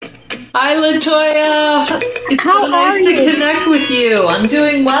Hi, Latoya. It's How so nice are to you? connect with you. I'm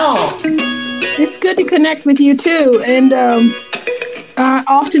doing well. It's good to connect with you too. And I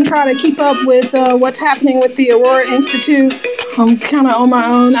often try to keep up with what's happening with the Aurora Institute. I'm kind of on my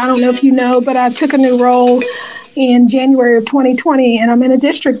own. I don't know if you know, but I took a new role in January of 2020, and I'm in a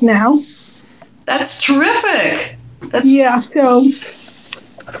district now. That's terrific. That's Yeah, so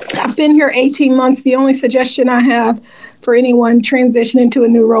I've been here 18 months. The only suggestion I have for anyone transitioning to a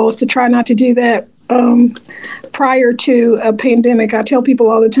new role is to try not to do that prior to a pandemic. I tell people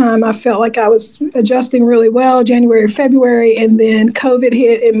all the time I felt like I was adjusting really well January, February, and then COVID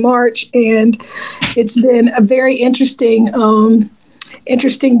hit in March, and it's been a very interesting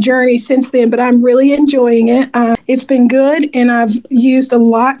journey since then, but I'm really enjoying it. It's been good, and I've used a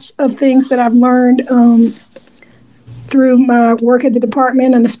lots of things that I've learned through my work at the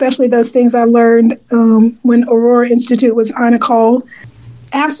department, and especially those things I learned when Aurora Institute was on a call.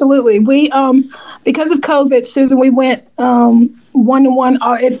 Absolutely. We, because of COVID, Susan, we went one-to-one.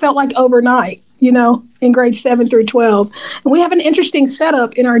 It felt like overnight, in grades 7 through 12. And we have an interesting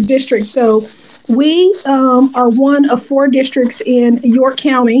setup in our district. So we are one of 4 districts in York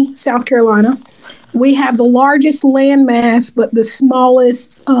County, South Carolina. We have the largest land mass, but the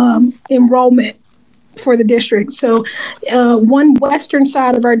smallest enrollment for the district. So one western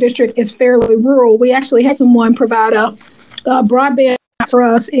side of our district is fairly rural. We actually had someone provide a broadband for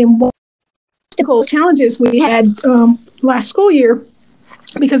us in one of the challenges we had last school year,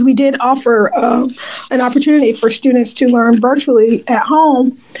 because we did offer an opportunity for students to learn virtually at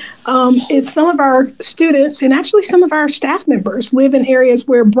home, is some of our students and actually some of our staff members live in areas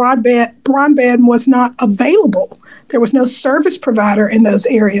where broadband was not available. There was no service provider in those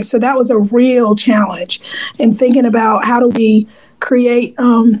areas. So that was a real challenge in thinking about how do we create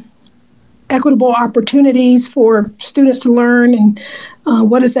equitable opportunities for students to learn, and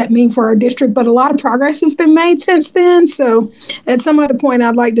what does that mean for our district. But a lot of progress has been made since then. So at some other point,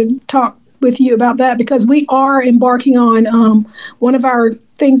 I'd like to talk with you about that, because we are embarking on one of our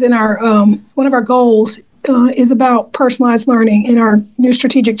things in our one of our goals is about personalized learning in our new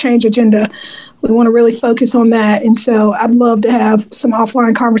strategic change agenda. We want to really focus on that. And so I'd love to have some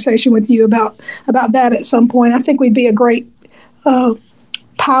offline conversation with you about that at some point. I think we'd be a great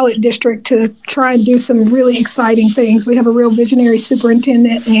pilot district to try and do some really exciting things. We have a real visionary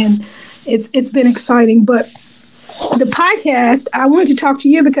superintendent, and it's been exciting. But the podcast, I wanted to talk to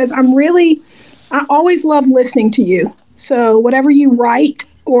you because I always love listening to you. So whatever you write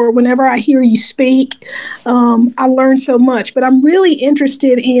or whenever I hear you speak, I learn so much. But I'm really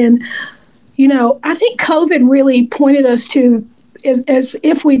interested in, I think COVID really pointed us to, as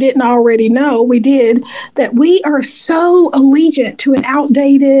if we didn't already know, we did, that we are so allegiant to an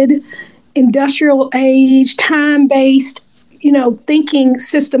outdated, industrial age, time-based, thinking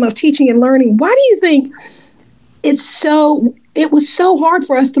system of teaching and learning. Why do you think it was so hard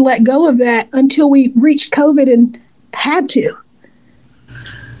for us to let go of that until we reached COVID and had to?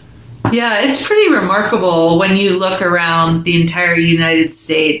 Yeah, it's pretty remarkable when you look around the entire United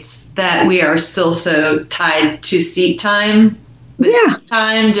States that we are still so tied to seat time. Yeah.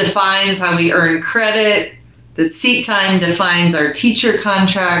 Time defines how we earn credit. That seat time defines our teacher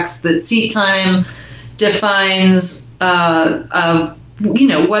contracts. That seat time defines, what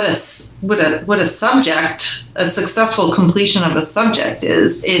a subject, a successful completion of a subject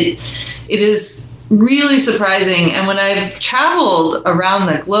is. It is really surprising. And when I've traveled around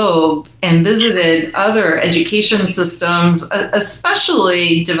the globe and visited other education systems,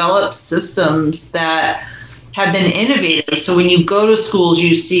 especially developed systems that have been innovative. So when you go to schools,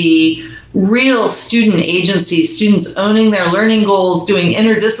 you see real student agency, students owning their learning goals, doing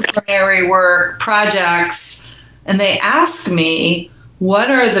interdisciplinary work, projects. And they ask me,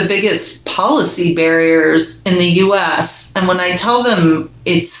 what are the biggest policy barriers in the US? And when I tell them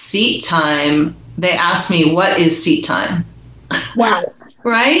it's seat time, they ask me, what is seat time? Wow.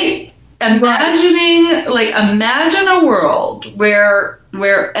 Right? Imagine a world where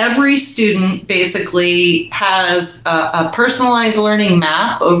every student basically has a personalized learning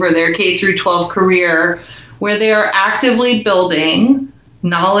map over their K through 12 career, where they are actively building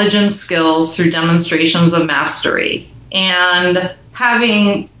knowledge and skills through demonstrations of mastery and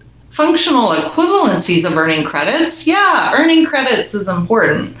having functional equivalencies of earning credits. Yeah, earning credits is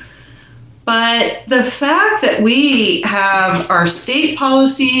important. But the fact that we have our state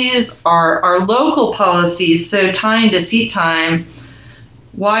policies, our local policies so tied to seat time,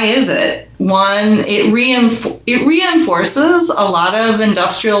 why is it? One, it reinforces a lot of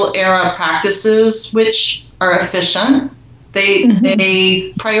industrial era practices which are efficient. They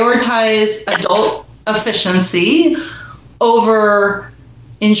prioritize adult efficiency over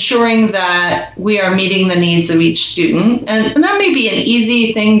ensuring that we are meeting the needs of each student. And that may be an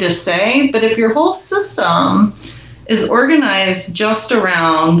easy thing to say, but if your whole system is organized just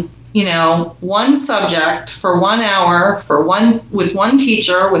around, one subject for 1 hour with one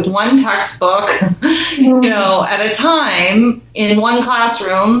teacher, with one textbook, at a time in one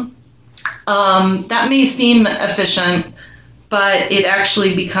classroom, that may seem efficient, but it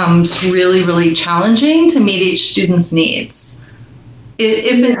actually becomes really, really challenging to meet each student's needs.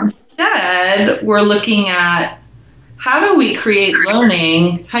 If instead we're looking at how do we create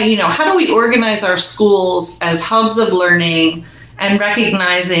learning, how do we organize our schools as hubs of learning and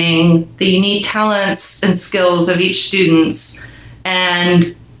recognizing the unique talents and skills of each student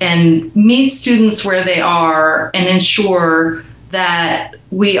and meet students where they are and ensure that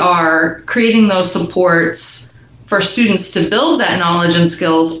we are creating those supports for students to build that knowledge and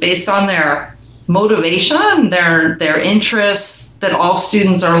skills based on their motivation, their interests, that all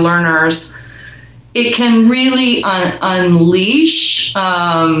students are learners. It can really unleash,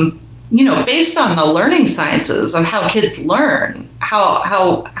 based on the learning sciences of how kids learn,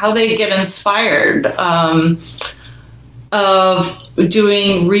 how they get inspired, of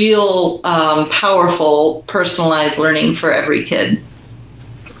doing real, powerful, personalized learning for every kid.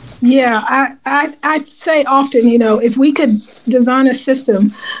 Yeah, I say often, if we could design a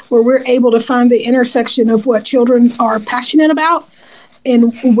system where we're able to find the intersection of what children are passionate about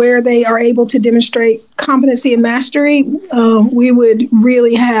and where they are able to demonstrate competency and mastery, we would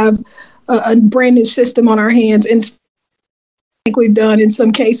really have a brand new system on our hands. And I think we've done in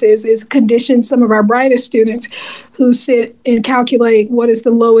some cases is condition some of our brightest students who sit and calculate what is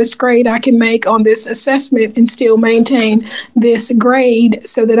the lowest grade I can make on this assessment and still maintain this grade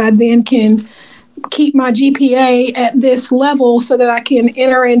so that I then can keep my GPA at this level so that I can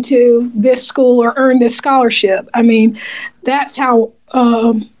enter into this school or earn this scholarship. I mean, that's how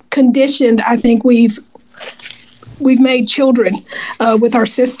conditioned I think we've made children with our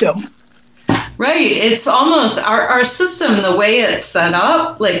system. Right. It's almost our system, the way it's set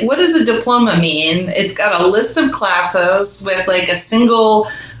up, like what does a diploma mean? It's got a list of classes with like a single,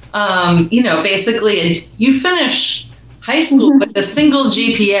 basically you finish high school with a single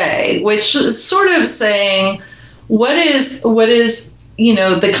GPA, which is sort of saying what is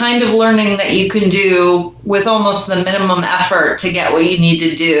the kind of learning that you can do with almost the minimum effort to get what you need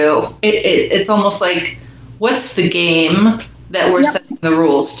to do. It's almost like, what's the game that we're setting the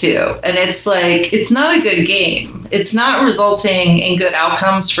rules to? And it's like, it's not a good game. It's not resulting in good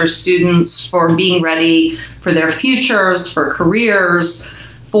outcomes for students, for being ready for their futures, for careers,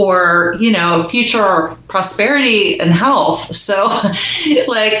 for, future prosperity and health. So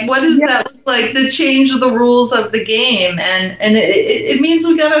like, what does that look like to change the rules of the game? And it means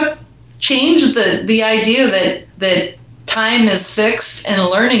we got to change the idea that time is fixed and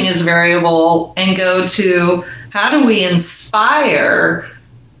learning is variable and go to how do we inspire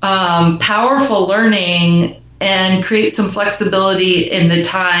powerful learning and create some flexibility in the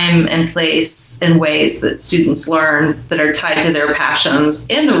time and place and ways that students learn that are tied to their passions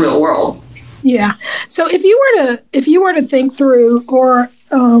in the real world. Yeah. So if you were to think through or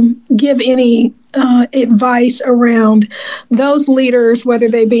give any advice around those leaders, whether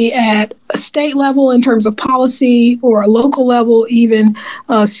they be at a state level in terms of policy or a local level, even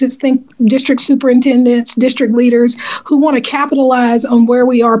think district superintendents, district leaders who want to capitalize on where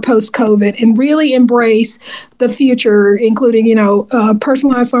we are post-COVID and really embrace the future, including,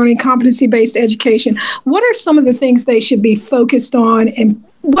 personalized learning, competency-based education. What are some of the things they should be focused on and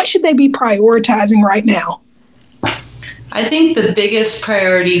what should they be prioritizing right now? I think the biggest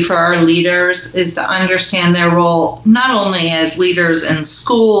priority for our leaders is to understand their role, not only as leaders in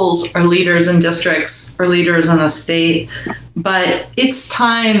schools or leaders in districts or leaders in a state, but it's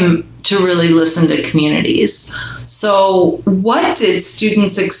time to really listen to communities. So what did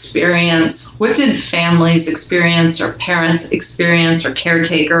students experience? What did families experience or parents experience or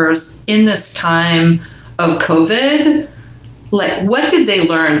caretakers in this time of COVID? Like, what did they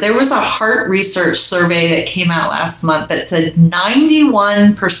learn? There was a Hart Research survey that came out last month that said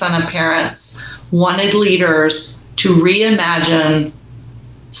 91% of parents wanted leaders to reimagine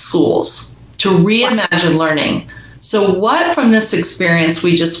schools, to reimagine learning. So what from this experience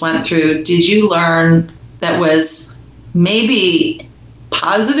we just went through did you learn that was maybe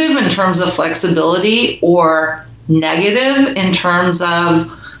positive in terms of flexibility or negative in terms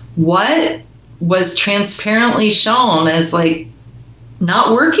of what was transparently shown as like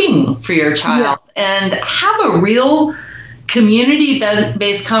not working for your child? And have a real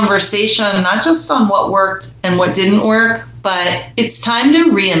community-based conversation, not just on what worked and what didn't work, but it's time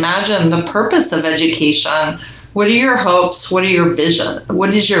to reimagine the purpose of education What are your hopes? What are your vision?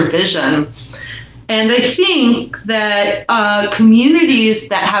 What is your vision? And I think that communities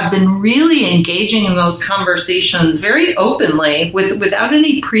that have been really engaging in those conversations very openly, without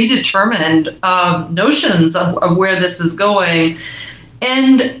any predetermined notions of where this is going,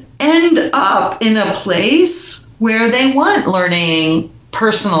 and end up in a place where they want learning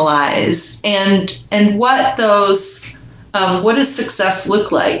personalized, and what those what does success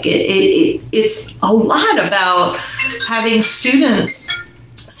look like? It's a lot about having students.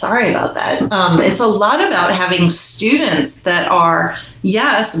 Sorry about that. It's a lot about having students that are,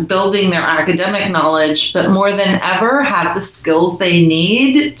 yes, building their academic knowledge, but more than ever have the skills they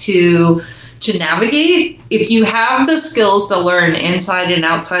need to navigate. If you have the skills to learn inside and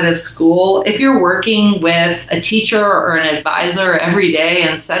outside of school, if you're working with a teacher or an advisor every day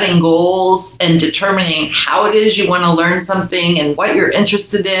and setting goals and determining how it is you want to learn something and what you're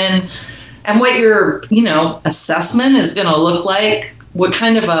interested in and what your, assessment is going to look like, what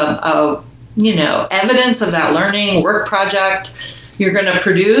kind of a evidence of that learning work project you're going to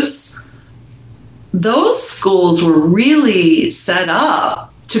produce, those schools were really set up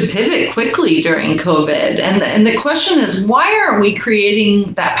to pivot quickly during COVID. And the question is, why aren't we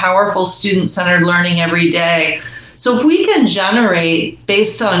creating that powerful student-centered learning every day? So if we can generate,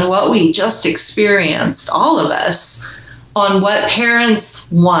 based on what we just experienced, all of us, on what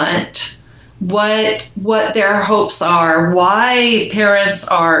parents want, what their hopes are, why parents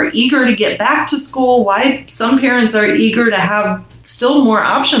are eager to get back to school, why some parents are eager to have still more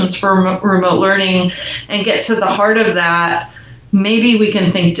options for remote learning, and get to the heart of that, maybe we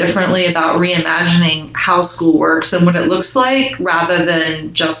can think differently about reimagining how school works and what it looks like, rather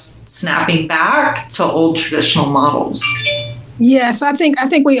than just snapping back to old traditional models. Yes, I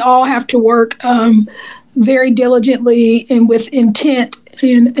think we all have to work very diligently and with intent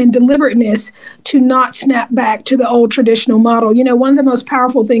and deliberateness to not snap back to the old traditional model. One of the most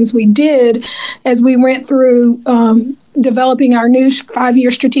powerful things we did as we went through developing our new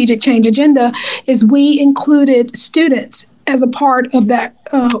 5-year strategic change agenda is we included students as a part of that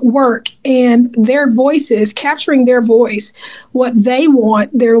work, and their voices, capturing their voice, what they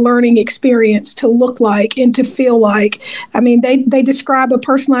want their learning experience to look like and to feel like. I mean, they describe a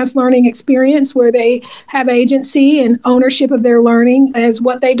personalized learning experience where they have agency and ownership of their learning as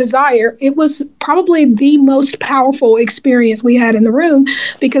what they desire. It was probably the most powerful experience we had in the room,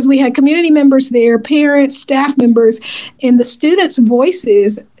 because we had community members there, parents, staff members, and the students'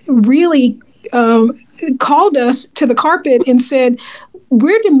 voices really called us to the carpet and said,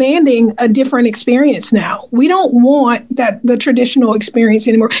 we're demanding a different experience now. We don't want the traditional experience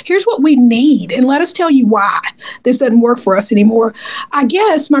anymore. Here's what we need, and let us tell you why this doesn't work for us anymore. I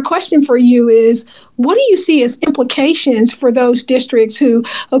guess my question for you is, what do you see as implications for those districts who,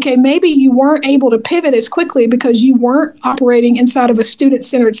 okay, maybe you weren't able to pivot as quickly because you weren't operating inside of a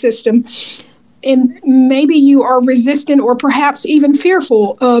student-centered system, and maybe you are resistant or perhaps even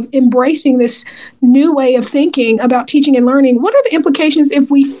fearful of embracing this new way of thinking about teaching and learning? What are the implications if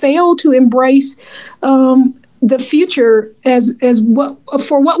we fail to embrace the future as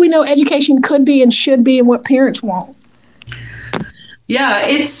what we know education could be and should be, and what parents want? Yeah,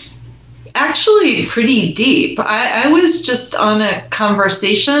 it's actually pretty deep. I was just on a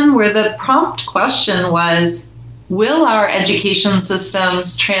conversation where the prompt question was, will our education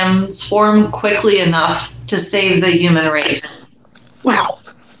systems transform quickly enough to save the human race? Wow.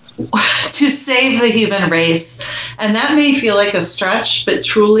 To save the human race. And that may feel like a stretch, but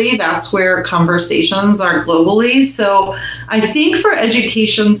truly that's where conversations are globally. So I think for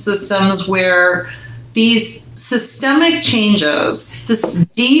education systems where these systemic changes,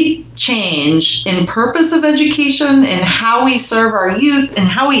 this deep change in purpose of education and how we serve our youth and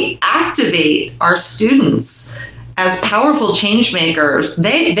how we activate our students as powerful change makers,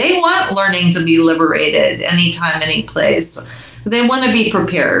 they want learning to be liberated anytime, any place. They want to be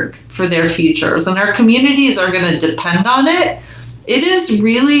prepared for their futures, and our communities are going to depend on it. It is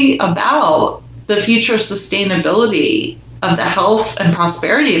really about the future sustainability of the health and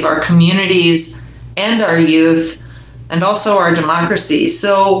prosperity of our communities and our youth, and also our democracy.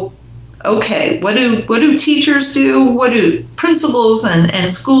 So, okay, what do teachers do? What do principals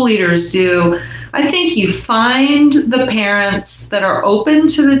and school leaders do? I think you find the parents that are open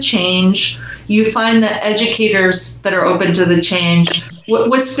to the change. You find the educators that are open to the change.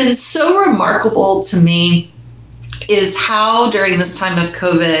 What's been so remarkable to me is how during this time of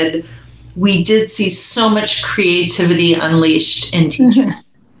COVID, we did see so much creativity unleashed in teaching. Mm-hmm.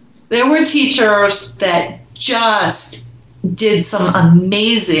 There were teachers that just did some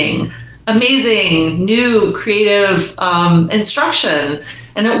amazing new creative instruction.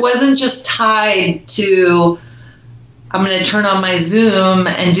 And it wasn't just tied to I'm going to turn on my Zoom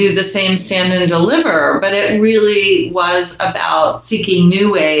and do the same stand and deliver. But it really was about seeking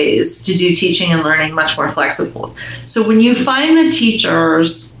new ways to do teaching and learning much more flexible. So when you find the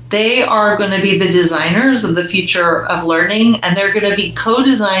teachers, they are going to be the designers of the future of learning, and they're going to be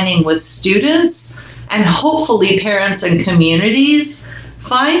co-designing with students and hopefully parents and communities.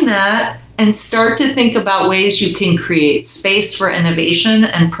 Find that and start to think about ways you can create space for innovation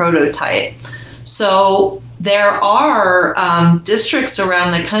and prototype. So there are districts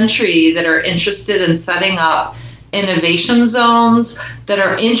around the country that are interested in setting up innovation zones, that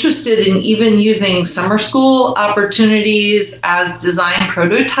are interested in even using summer school opportunities as design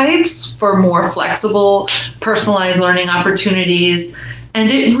prototypes for more flexible, personalized learning opportunities.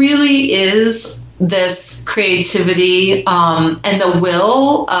 And it really is this creativity and the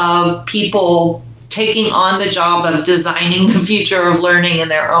will of people taking on the job of designing the future of learning in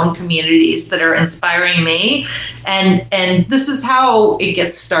their own communities that are inspiring me. And this is how it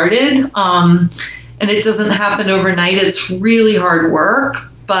gets started. And it doesn't happen overnight. It's really hard work,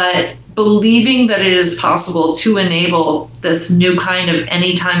 but believing that it is possible to enable this new kind of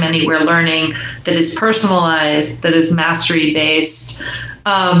anytime, anywhere learning that is personalized, that is mastery based.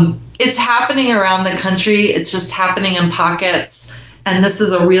 It's happening around the country. It's just happening in pockets. And this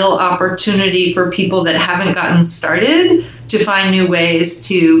is a real opportunity for people that haven't gotten started to find new ways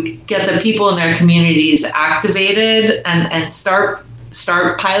to get the people in their communities activated and start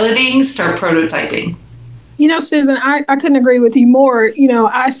piloting, start prototyping. You know, Susan, I couldn't agree with you more. You know,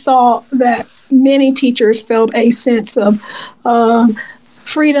 I saw that many teachers felt a sense of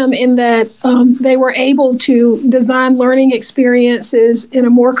freedom in that they were able to design learning experiences in a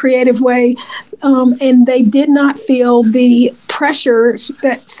more creative way, and they did not feel the pressures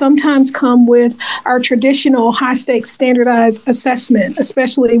that sometimes come with our traditional high-stakes standardized assessment,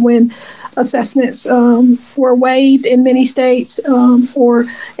 especially when assessments were waived in many states or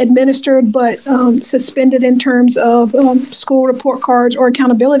administered but suspended in terms of school report cards or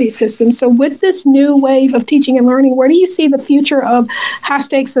accountability systems. So with this new wave of teaching and learning, where do you see the future of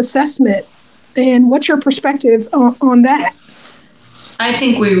high-stakes assessment, and what's your perspective on that? I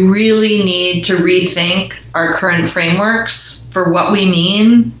think we really need to rethink our current frameworks for what we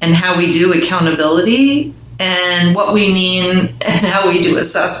mean and how we do accountability, and what we mean and how we do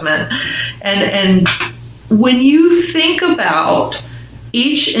assessment. And when you think about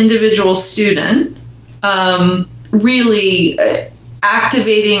each individual student really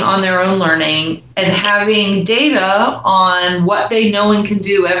activating on their own learning and having data on what they know and can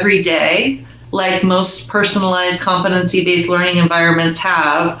do every day, like most personalized competency-based learning environments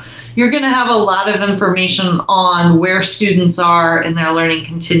have, you're going to have a lot of information on where students are in their learning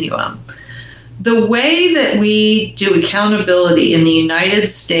continuum. The way that we do accountability in the United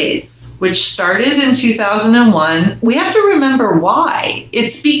States, which started in 2001, we have to remember why.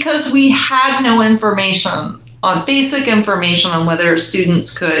 It's because we had no information, basic information on whether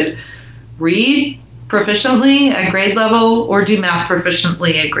students could read proficiently at grade level or do math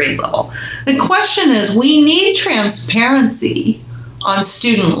proficiently at grade level. The question is, we need transparency on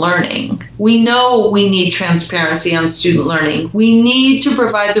student learning. We know we need transparency on student learning. We need to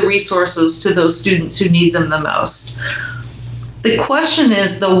provide the resources to those students who need them the most. The question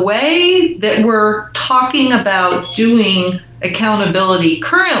is, the way that we're talking about doing accountability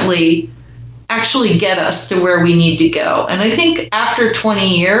currently actually get us to where we need to go. And I think after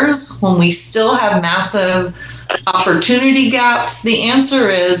 20 years, when we still have massive opportunity gaps, the answer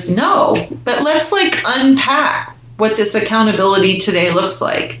is no. But let's unpack what this accountability today looks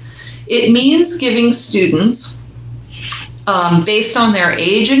like. It means giving students, based on their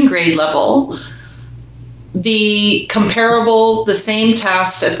age and grade level, the same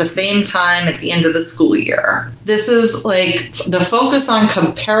test at the same time at the end of the school year. This is the focus on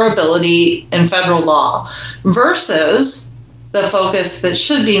comparability in federal law versus the focus that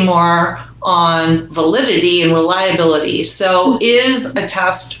should be more on validity and reliability. So is a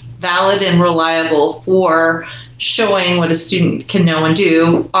test valid and reliable for showing what a student can know and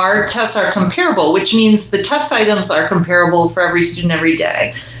do? Our tests are comparable, which means the test items are comparable for every student every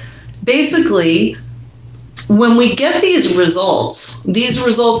day. Basically, when we get these results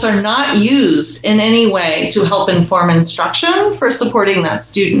are not used in any way to help inform instruction for supporting that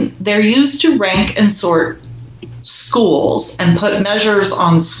student. They're used to rank and sort schools and put measures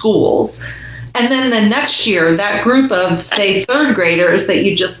on schools. And then the next year, that group of, say, third graders that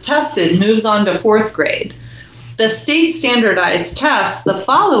you just tested moves on to fourth grade. The state standardized test the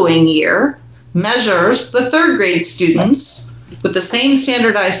following year measures the third grade students with the same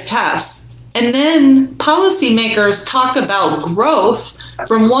standardized tests. And then policymakers talk about growth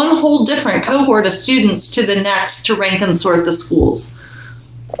from one whole different cohort of students to the next to rank and sort the schools.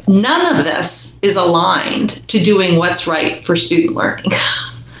 None of this is aligned to doing what's right for student learning.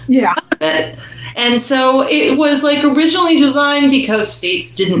 Yeah. And so it was like originally designed because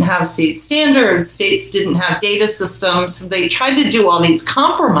states didn't have state standards, states didn't have data systems. They tried to do all these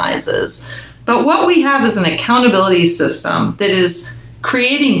compromises. But what we have is an accountability system that is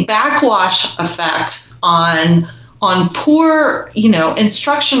creating backwash effects on poor,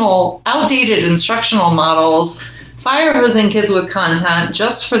 outdated instructional models, fire hosing kids with content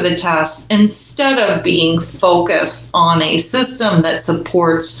just for the test, instead of being focused on a system that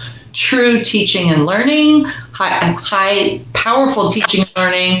supports true teaching and learning, high powerful teaching and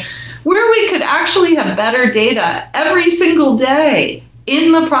learning, where we could actually have better data every single day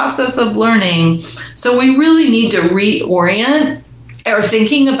in the process of learning. So we really need to reorient our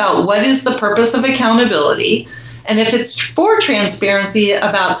thinking about what is the purpose of accountability. And if it's for transparency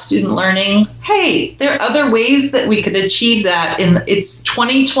about student learning, hey, there are other ways that we could achieve that. It's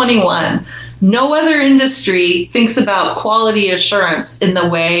 2021. No other industry thinks about quality assurance in the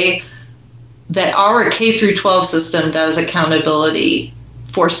way that our K through 12 system does accountability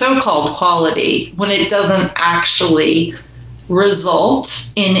for so-called quality, when it doesn't actually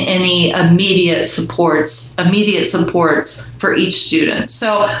result in any immediate supports for each student.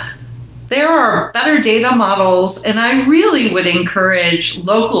 So there are better data models, and I really would encourage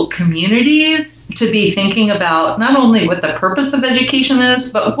local communities to be thinking about not only what the purpose of education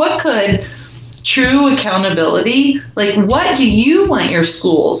is, but what could true accountability, like what do you want your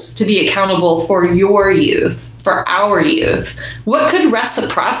schools to be accountable for your youth, for our youth? What could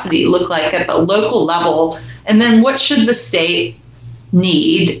reciprocity look like at the local level? And then what should the state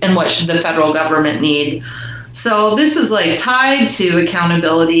need and what should the federal government need? So this is like tied to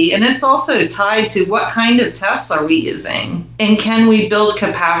accountability, and it's also tied to what kind of tests are we using, and can we build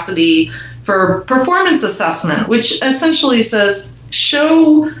capacity for performance assessment, which essentially says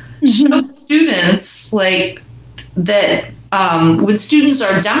show students like that when students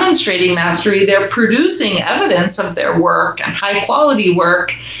are demonstrating mastery, they're producing evidence of their work and high quality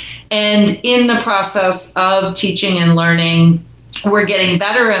work. And in the process of teaching and learning, we're getting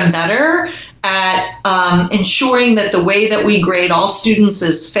better and better at ensuring that the way that we grade all students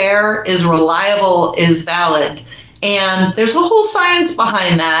is fair, is reliable, is valid. And there's a whole science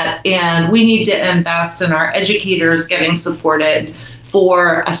behind that. And we need to invest in our educators getting supported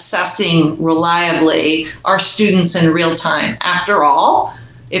for assessing reliably our students in real time. After all,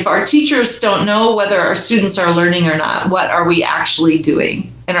 if our teachers don't know whether our students are learning or not, what are we actually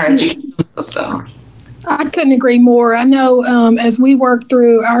doing in our education system? I couldn't agree more. I know as we work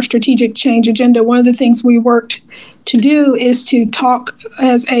through our strategic change agenda, one of the things we worked to do is to talk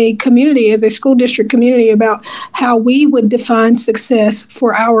as a community, as a school district community, about how we would define success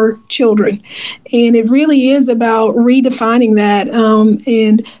for our children. And it really is about redefining that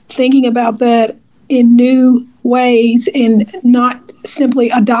and thinking about that in new ways and not simply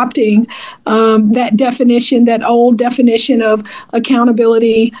adopting that definition, that old definition of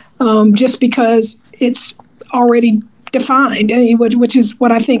accountability, just because it's already defined, which is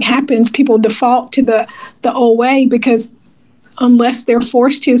what I think happens. People default to the old way because unless they're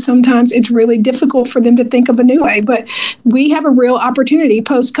forced to, sometimes it's really difficult for them to think of a new way. But we have a real opportunity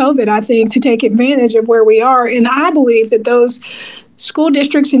post-COVID, I think, to take advantage of where we are. And I believe that those school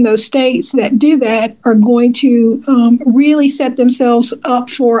districts in those states that do that are going to really set themselves up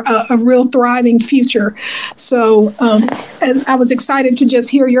for a real thriving future. So as I was excited to just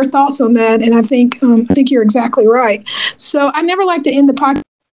hear your thoughts on that, and I think you're exactly right. So I never like to end the podcast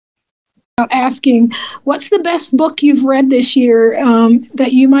without asking, what's the best book you've read this year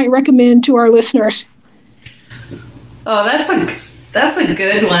that you might recommend to our listeners? Oh, that's a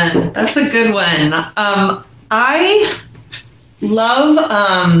good one. That's a good one. I love,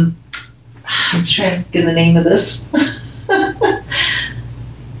 I'm trying to get the name of this.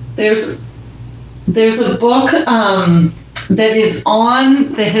 There's a book that is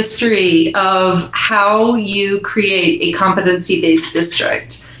on the history of how you create a competency-based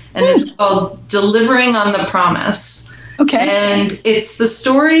district. And it's called Delivering on the Promise. Okay. And it's the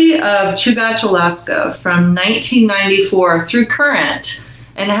story of Chugach, Alaska from 1994 through current,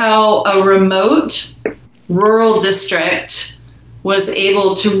 and how a remote rural district was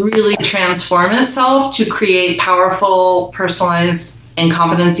able to really transform itself to create powerful, personalized, and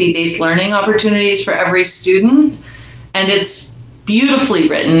competency-based learning opportunities for every student. And it's beautifully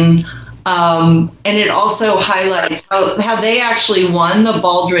written. And it also highlights how they actually won the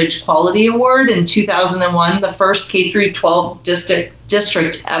Baldrige Quality Award in 2001, the first K through 12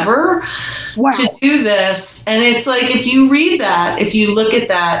 district ever, wow, to do this. And it's like, if you read that, if you look at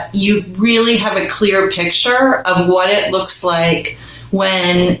that, you really have a clear picture of what it looks like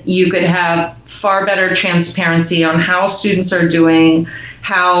when you could have far better transparency on how students are doing,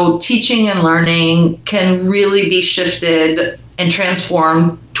 how teaching and learning can really be shifted and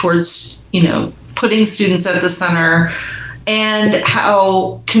transformed towards, putting students at the center, and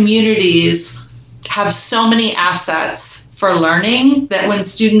how communities have so many assets for learning that when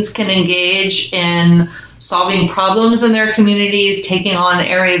students can engage in solving problems in their communities, taking on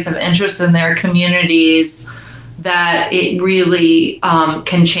areas of interest in their communities, that it really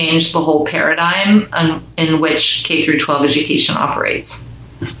can change the whole paradigm in which K through 12 education operates.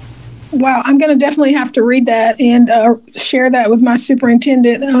 Wow, I'm going to definitely have to read that and share that with my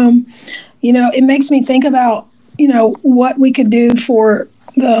superintendent. It makes me think about, what we could do for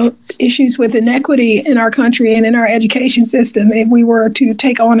the issues with inequity in our country and in our education system if we were to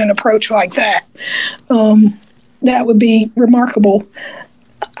take on an approach like that. That would be remarkable.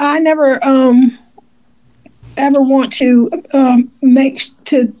 I never ever want to make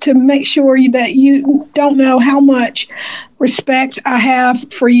sure that you don't know how much respect I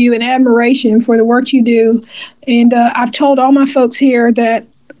have for you and admiration for the work you do. And I've told all my folks here that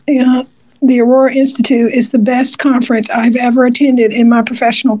the Aurora Institute is the best conference I've ever attended in my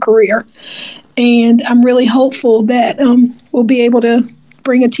professional career. And I'm really hopeful that we'll be able to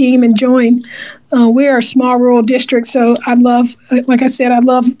bring a team and join. We are a small rural district, so I'd love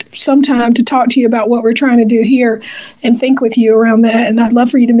sometime to talk to you about what we're trying to do here and think with you around that. And I'd love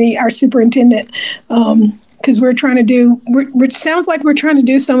for you to meet our superintendent, because we're trying to do, it sounds like we're trying to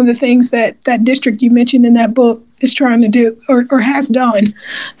do some of the things that district you mentioned in that book is trying to do or has done.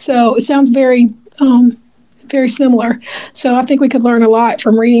 So it sounds very, very similar. So I think we could learn a lot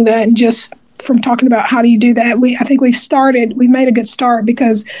from reading that and just from talking about how do you do that. I think we've made a good start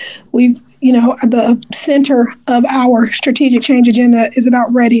because the center of our strategic change agenda is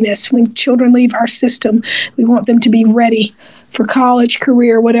about readiness. When children leave our system, we want them to be ready for college,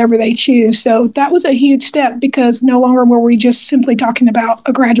 career, whatever they choose. So that was a huge step because no longer were we just simply talking about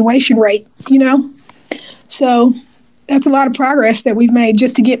a graduation rate, So that's a lot of progress that we've made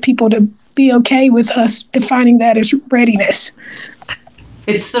just to get people to be okay with us defining that as readiness.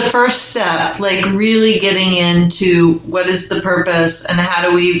 It's the first step, like really getting into what is the purpose and how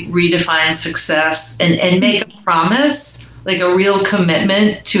do we redefine success and make a promise, like a real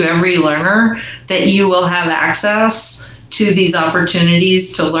commitment to every learner that you will have access to these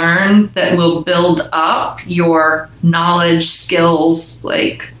opportunities to learn that will build up your knowledge, skills,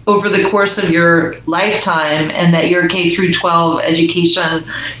 like over the course of your lifetime, and that your K through 12 education,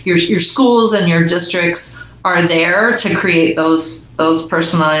 your schools and your districts are there to create those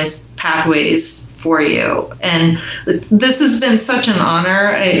personalized pathways for you. And this has been such an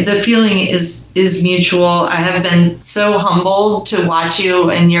honor. The feeling is mutual. I have been so humbled to watch you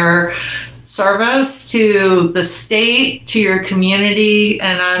and your service to the state, to your community,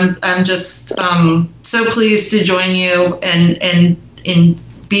 and I'm just so pleased to join you and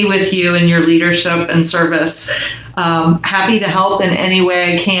be with you in your leadership and service. Happy to help in any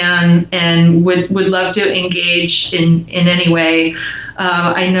way I can, and would love to engage in any way.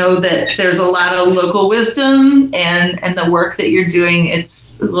 I know that there's a lot of local wisdom and the work that you're doing.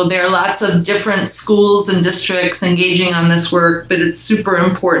 There are lots of different schools and districts engaging on this work, but it's super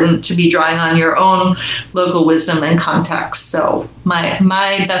important to be drawing on your own local wisdom and context. So my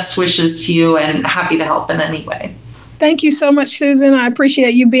best wishes to you, and happy to help in any way. Thank you so much, Susan. I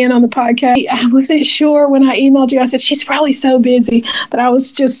appreciate you being on the podcast. I wasn't sure when I emailed you. I said, she's probably so busy, but I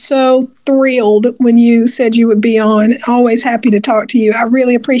was just so thrilled when you said you would be on. Always happy to talk to you. I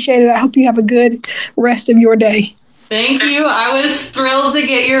really appreciate it. I hope you have a good rest of your day. Thank you. I was thrilled to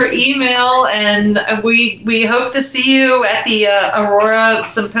get your email, and we hope to see you at the Aurora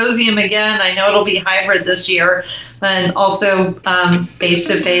Symposium again. I know it'll be hybrid this year, and also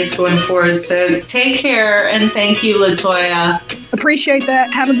face-to-face going forward. So take care, and thank you, LaToya. Appreciate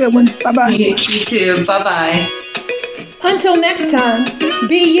that. Have a good one. Bye-bye. You too. Bye-bye. Until next time,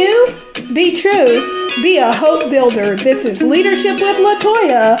 be you, be true, be a hope builder. This is Leadership with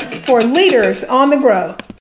LaToya for Leaders on the Grow.